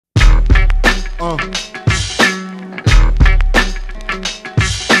No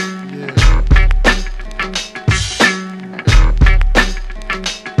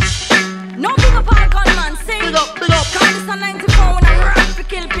big up all gunman, sing. Big up. Call this a 94 when I rap to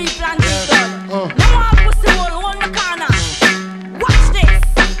kill people and do good. Now all pussy hole on the corner. Watch this,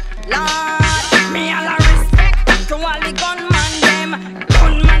 Lord. Me all a respect to all the gunman them.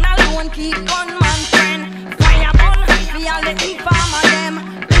 Gunman alone keep gunman friend. Fire burn for all the informer them.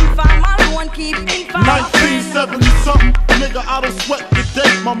 Informer alone keep informer friend. 1970 something, nigga, I don't sweat the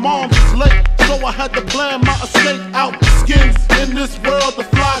day. My mom was late, so I had to plan my escape out the skins. In this world, the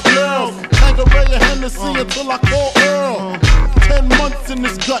fly girls. Tangeray and Hennessy until I call Earl. 10 months in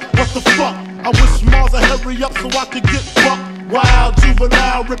this gut, what the fuck? I wish Mars would hurry up so I could get bucked. Wild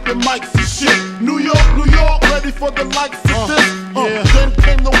juvenile ripping mics and shit. New York, ready for the likes of this. Then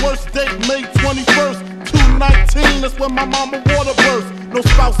came the worst date, May 21st, 2019. That's when my mama water burst. No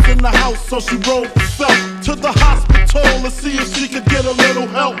spouse in the house, so she rolled herself to the hospital to see if she could get a little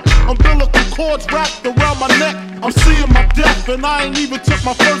help. Umbilical cords wrapped around my neck. I'm seeing my death, and I ain't even took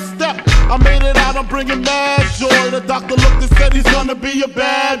my first step. I made it out, I'm bringing mad joy. The doctor looked and said he's gonna be a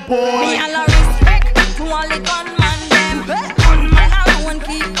bad boy. Me all a respect to all the gunman them. Gunman alone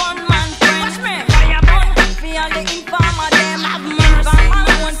keep gunman friends. Fire burn for all the informer them. Informer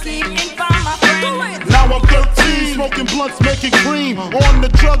alone keep informer friends. Now I'm 13, smoking blunts, making cream. On the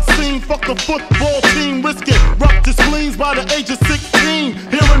drug scene, fuck the football team. Risking ruptured spleens by the age of 16.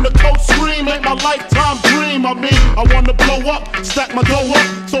 Hearing the coach scream ain't my lifetime dream. I mean, I wanna blow up, stack my dough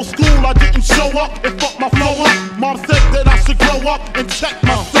up. So school I didn't show up and fuck my flow up. Mom said that I should grow up and check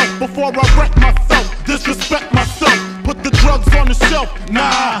myself before I wreck myself, disrespect myself. Put the drugs on the shelf,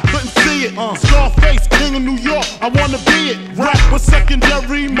 nah, couldn't see it. Scarface, king of New York, I wanna be it. Rap was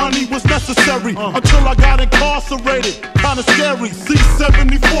secondary, money was necessary. Until I got incarcerated, kinda scary.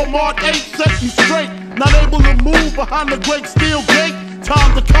 C-74 Mark 8 set me straight. Not able to move behind the great steel gate.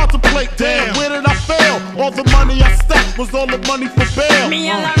 Time to contemplate, damn, where did I fail? All the money I stacked was all the money for bail. Me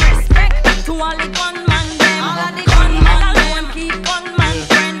all a respect to all the gunman them. All of the gunman alone keep gunman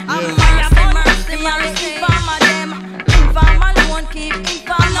friend. Fire burn for all the informer them. Informer alone keep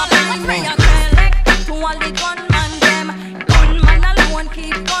informer friend. Me a collect to all the gunman them. Gunman alone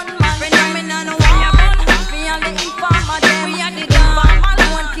keep gunman friend. Fire burn for all the informer them. Informer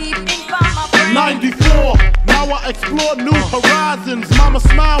alone keep informer friend. 94, now I explore new horizons. Mama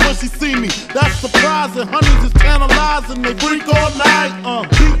smile when she see me, that's surprising. Honeys is tantalizing, they freak all night.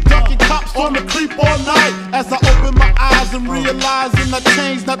 Beat ducking cops on the creep all night. As I open my eyes and realizing I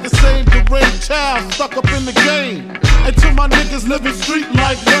changed, not the same deranged child stuck up in the game. And to my niggas living street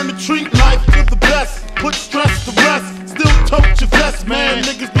life, learn to treat life to the best. Put stress to rest, still tote your vest, man.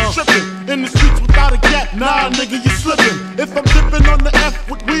 Niggas be tripping in the streets without a gap. Nah, nigga, you slipping. If I'm dipping on the F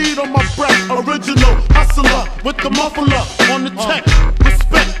with weed on my breath, original hustler with the muffler on the tech.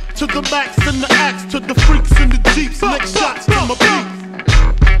 Respect to the max and the axe, to the freaks in the jeeps. Lick shots to my beats.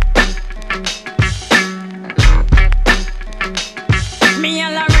 Me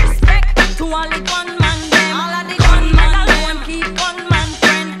all a respect to all the gunman them. All of the gunman alone keep gunman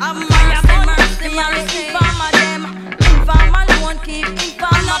friend. Fire burn for all the informer them. Informer alone keep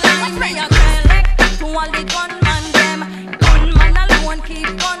informer friend. Me a collect to all the gunman them. Gunman alone keep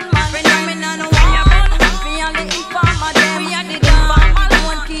gunman friend. Fire burn for all the informer them. Informer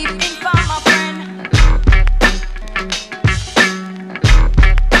alone keep informer friend.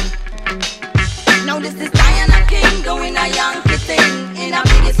 Now this is Diana King doing a Yankee thing in a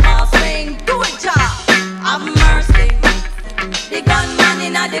big small swing. Do it, child. Have mercy. The gunman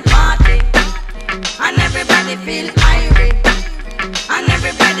in a the party, and everybody feel irie, and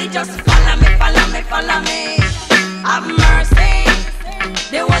everybody just follow me, follow me, follow me. Have mercy.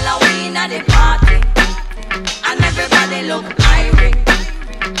 The whole of we in a the party, and everybody look irie.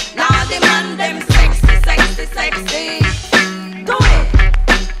 Now the man them sexy, sexy, sexy. Do it.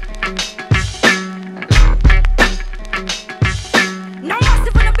 No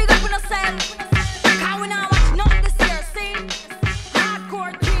massive when I big up on yourself. Cause we not watch nothing this year, see?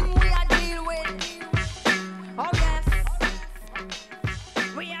 Hardcore thing we are deal with. Oh yes.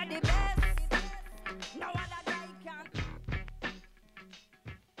 We are the best. No other guy can.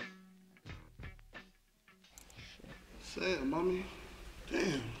 Sam, mommy.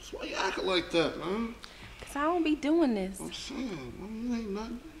 Damn, so why you acting like that, man? Cause I don't be doing this. I'm saying, mommy, it ain't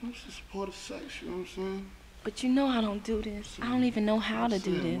nothing. It's just part of sex, you know what I'm saying? But you know I don't do this. I don't even know how to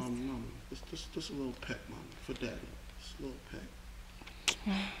do this. Mommy, just a little peck, mommy, for daddy. Just a little peck.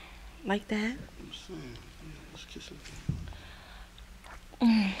 Like that? I'm saying, yeah, let's kiss it.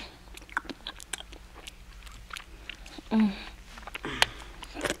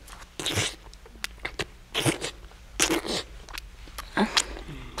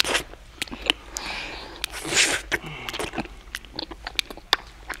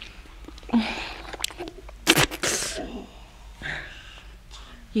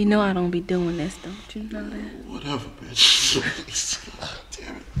 You know I don't be doing this, don't you know that? Whatever, bitch.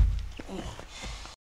 Damn it.